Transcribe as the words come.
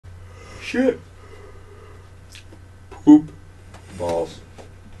Shit. Poop. Balls.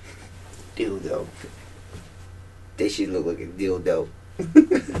 Dildo. They should look like a dildo. I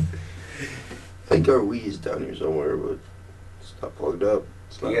think our Wii is down here somewhere, but it's not plugged up.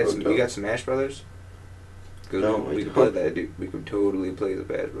 It's not hooked You up. got Smash Brothers? Because No, we could play that, dude. We could totally play the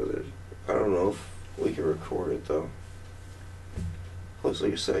Smash Brothers. I don't know if we can record it, though. Plus,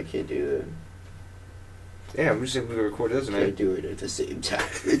 like I said, I can't do that. Yeah, I'm just saying we could record this, man. Can't do it at the same time.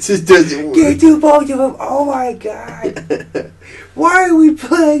 It just doesn't work. Can't do both of them. Oh my god. Why are we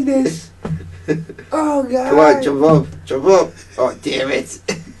playing this? Oh god. Come on, jump up. Jump up. Oh, damn it.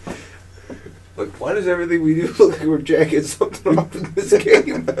 Like, why does everything we do look like we're jacking something off in this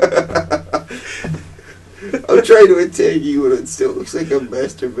game? I'm trying to attack you and it still looks like I'm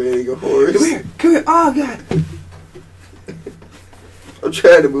masturbating a horse. Come here. Come here. Oh god. I'm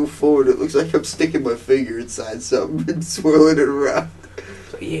trying to move forward. It looks like I'm sticking my finger inside something and swirling it around.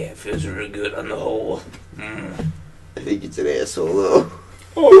 So, yeah, it feels really good on the hole. Mm. I think it's an asshole, though.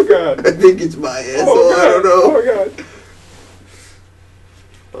 Oh god. I think it's my asshole. Oh, I don't know. Oh god.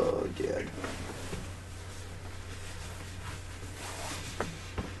 Oh, God.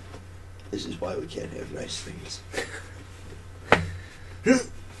 This is why we can't have nice things.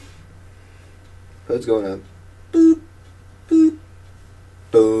 Hood's going up. Boop. Boop.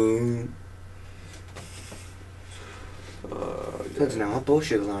 Boom. Hood's now up.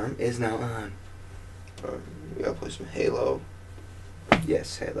 Bullshit alarm is now on. We gotta play some Halo.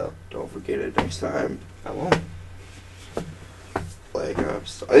 Yes, Halo. Don't forget it next time. I won't. Black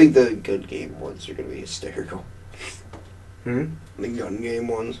Ops. I think the good game ones are gonna be hysterical. Hmm? The gun game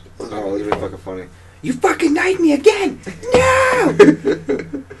ones. Oh, those are really fucking funny. You fucking knifed me again! No!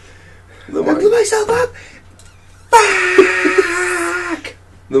 I blew myself up! Fuck!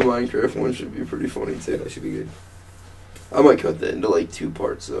 The Minecraft one should be pretty funny Yeah, too. that should be good. I might cut that into like 2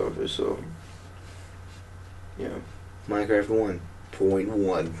 parts though, just so. Yeah. Minecraft 1.1.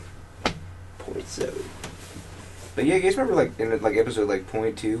 0.7. But yeah, you guys remember like in like episode like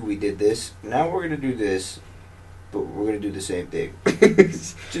 0.2 we did this? Now we're gonna do this, but we're gonna do the same thing.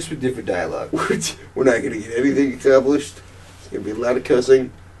 Just with different dialogue. We're not gonna get anything accomplished. It's gonna be a lot of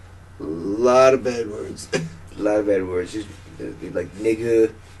cussing, a lot of bad words. A lot of bad words. Just like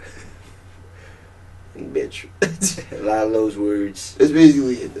nigga. And bitch. A lot of those words. That's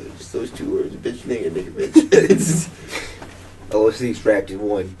basically it though. Just those 2 words. Bitch, nigga, bitch. OSC's wrapped in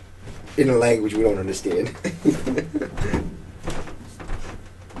one. In a language we don't understand.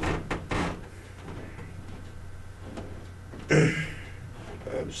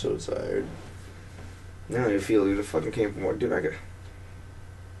 I'm so tired. Now I feel you fucking came from work. Dude,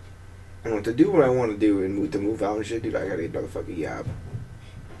 I want to do what I want to do and to move out and shit, dude, I gotta get another fucking job.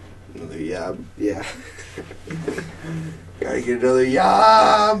 Another yob. Yeah. Gotta get another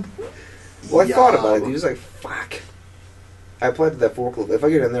yob. Well, I thought about it, dude. It's like, fuck. I applied to that forklift. If I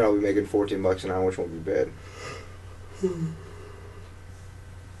get in there, I'll be making $14 an hour, which won't be bad.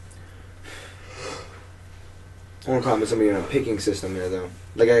 Only problem is somebody in a picking system there, though.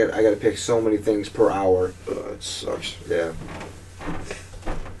 Like, I gotta pick so many things per hour. It sucks. Yeah.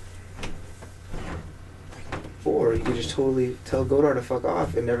 Or you could just totally tell Godard to fuck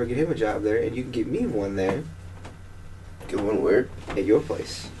off and never get him a job there, and you can get me one there Get one where? at your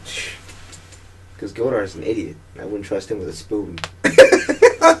place. Because Godard's an idiot. I wouldn't trust him with a spoon.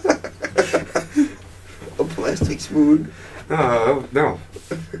 A plastic spoon. No.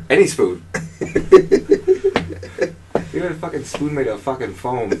 Any spoon. Even a fucking spoon made of fucking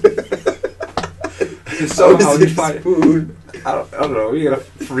foam. Somehow you find spoon. I don't know. You gotta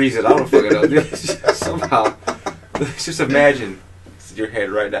freeze it. I don't fucking know. Somehow, just imagine it's in your head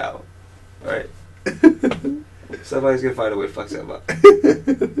right now, right? Somebody's gonna find a way to fuck something up.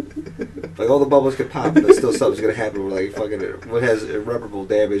 Like all the bubbles could pop, but still something's gonna happen with like fucking what has irreparable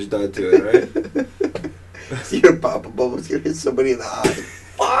damage done to it, right? You're gonna pop a bubble. It's gonna hit somebody in the eye.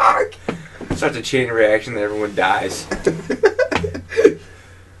 Fuck! Starts a chain reaction that everyone dies.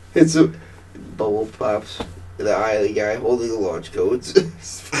 It's a bubble pops in the eye of the guy holding the launch codes.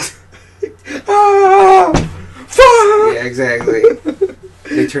 Ah! Fuck! Yeah, exactly.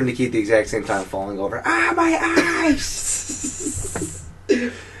 They turn the key at the exact same time, falling over. Ah, my eyes!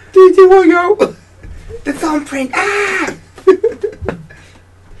 3, 2, 1, go! The thumbprint! Ah!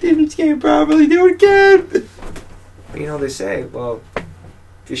 Didn't escape properly. Do it again. You know, they say, well,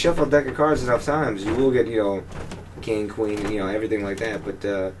 if you shuffle a deck of cards enough times, you will get, king, queen, everything like that. But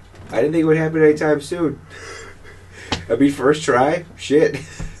I didn't think it would happen anytime soon. I mean, first try? Shit.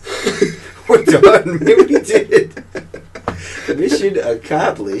 We're done. Maybe we did it. Mission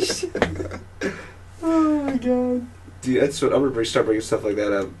accomplished. Oh my god. Dude, that's what I'm gonna start bringing stuff like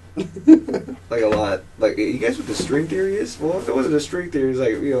that up, like a lot. Like, you guys, what the string theory is? Well, if it wasn't a string theory, it's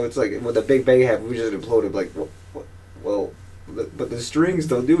like it's like when the Big Bang happened, we just imploded. Like, well, but the strings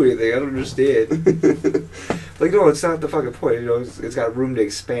don't do anything. I don't understand. Like, no, it's not the fucking point. It's got room to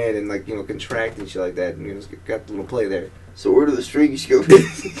expand and like contract and shit like that. And it's got a little play there. So where do the strings go?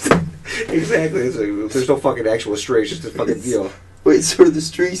 Exactly. It's like, there's no fucking actual strings, just a fucking deal. Wait, so are the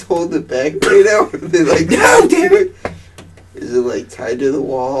strings holding it back right now? They're like, no, damn it! Is it like tied to the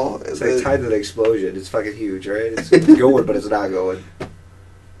wall? It's like tied to the explosion. It's fucking huge, right? It's going, but it's not going.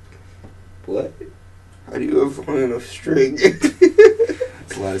 What? How do you have long enough string?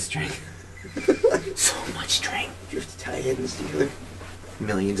 It's a lot of string. So much string. You have to tie ends together.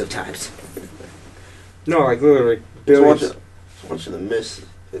 Millions of times. No, like literally I billions. was watching The Mist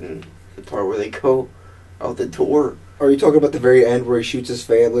and the part where they go out the door. Are you talking about the very end where he shoots his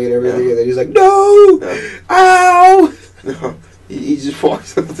family and everything, and then he's like, "No, No. ow!" No, he just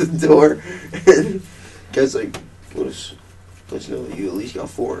walks out the door, and guy's like, let us know that you at least got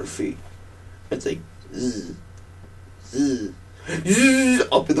 400 feet. It's like, zzz, zzz, zzz,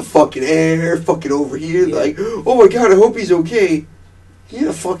 up in the fucking air, fucking over here, like, oh my god, I hope he's okay. He in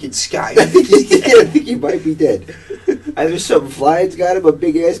the fucking sky. I think he's dead. I think he might be dead. Either something flying's got him, a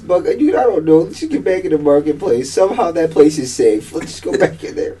big ass bug. Dude, I don't know. Let's just get back in the marketplace. Somehow that place is safe. Let's just go back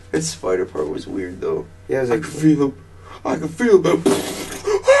in there. That spider part was weird though. Yeah, I was I like, can feel him. I can feel him.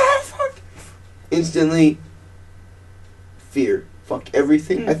 Ah, fuck. Instantly, fear. Fuck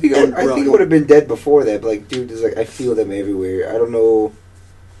everything. I think it would have been dead before that. But like, dude, it's like I feel them everywhere. I don't know.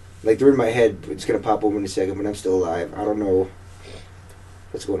 Like they're in my head. It's gonna pop open in a second, but I'm still alive. I don't know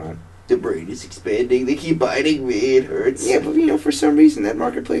what's going on. The brain is expanding. They keep biting me. It hurts. Yeah, but for some reason that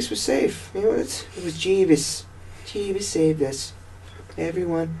marketplace was safe. It was Jeeves. Jeeves saved us.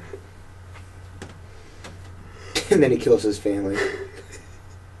 Everyone. And then he kills his family.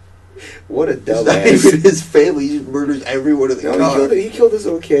 What a It's dumbass. not even his family. He murders everyone in the car. He killed his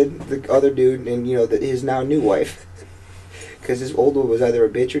little kid, the other dude, and his now new wife. Because his old one was either a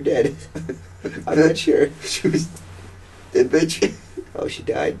bitch or dead. I'm not sure. She was dead, bitch. Oh, she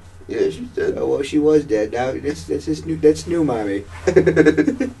died. Yeah, she's dead. Oh well, she was dead. Now that's new, mommy.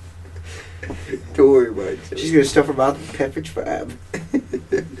 Don't worry about it. She's gonna stuff her mouth with pepperidge farm.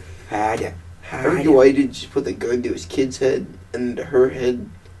 Hide. I don't know why he didn't just put the gun to his kid's head and to her head.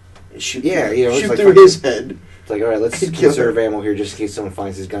 And shoot it's like through his head. It's like, all right, let's Kill conserve her. ammo here just in case someone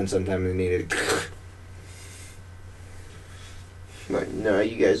finds his gun sometime and they need it. Like, no,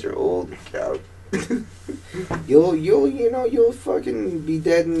 you guys are old. Get out. You'll fucking be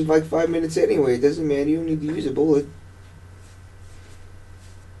dead in like 5 minutes anyway. It doesn't matter. You don't need to use a bullet.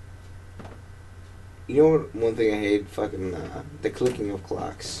 You know what? One thing I hate, fucking the clicking of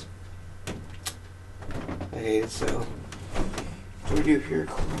clocks. I hate it so. Where do you hear a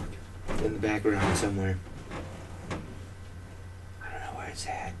clock? In the background somewhere. I don't know where it's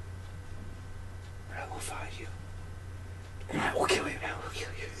at. But I will find you. And I will kill you. I will kill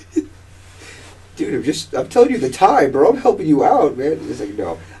you. Dude, I'm telling you the time, bro. I'm helping you out, man. It's like,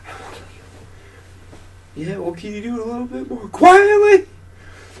 no. I will kill you. Yeah, well, can you do it a little bit more quietly?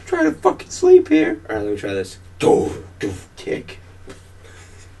 I'm trying to fucking sleep here. Alright, let me try this. Tick.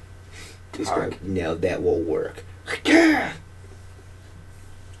 Just go, no, that won't work. Yeah.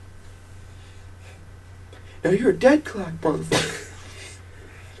 Now you're a dead clock, motherfucker.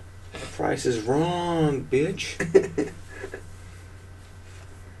 Price is wrong, bitch.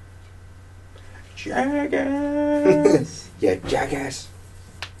 Jackass. Yeah, jackass.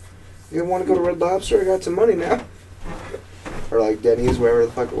 You want to go to Red Lobster? I got some money now. Or like Denny's, wherever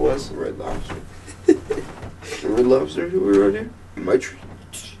the fuck it was. Red Lobster. Red Lobster who were around here? My tree.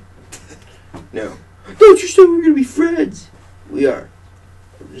 No. Don't you say we're gonna be friends? We are.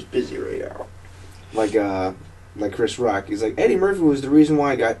 I'm just busy right now. Like Chris Rock. He's like, Eddie Murphy was the reason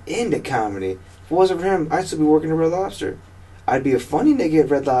why I got into comedy. If it wasn't for him, I'd still be working at Red Lobster. I'd be a funny nigga at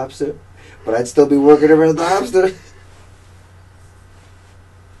Red Lobster, but I'd still be working at Red Lobster.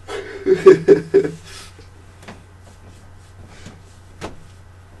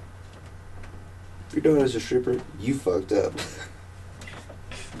 Your daughter's a stripper. You fucked up.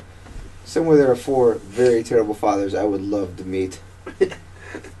 Somewhere there are 4 very terrible fathers I would love to meet.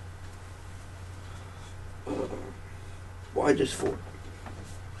 Why just 4?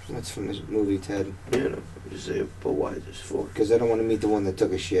 That's from this movie, Ted. Yeah, no, I'm just saying, but why just 4? Because I don't want to meet the one that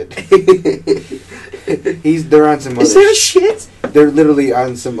took a shit. They're on some other. Is that a shit? They're literally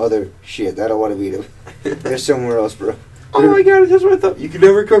on some other shit. I don't want to meet them. They're somewhere else, bro. Oh my god, that's what I thought. You can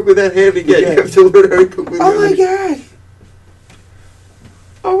never cook with that hand again. Yeah. You have to learn how to cook with Oh that my god!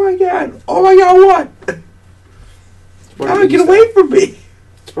 Oh my god! Oh my god, what? pretty How 80 get style. away from me?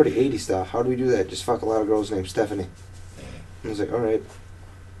 It's pretty 80 style. How do we do that? Just fuck a lot of girls named Stephanie. I was like, alright.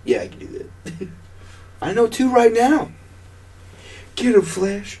 Yeah, I can do that. I know 2 right now. Get him,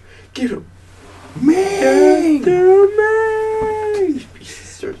 Flash. Get him. Man! Man! He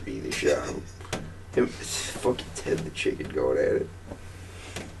starts beating the shit out of him. It's fucking Ted the chicken going at it.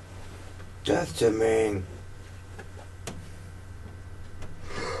 Death to Ming.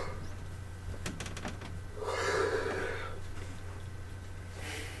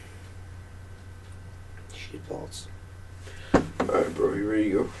 Shit balls. Alright, bro, you ready to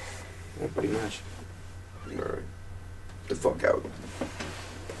go? Yeah, pretty much. Alright. The fuck out.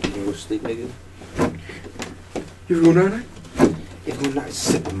 You gonna go sleep, nigga? You ever go night-night? If you're not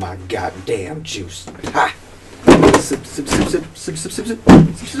sipping my goddamn juice. Ha! Sip, sip, sip, sip, sip, sip, sip, sip,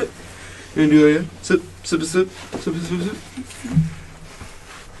 sip, sip. You gonna do that, yeah? Sip, sip, sip, sip, sip, sip, sip.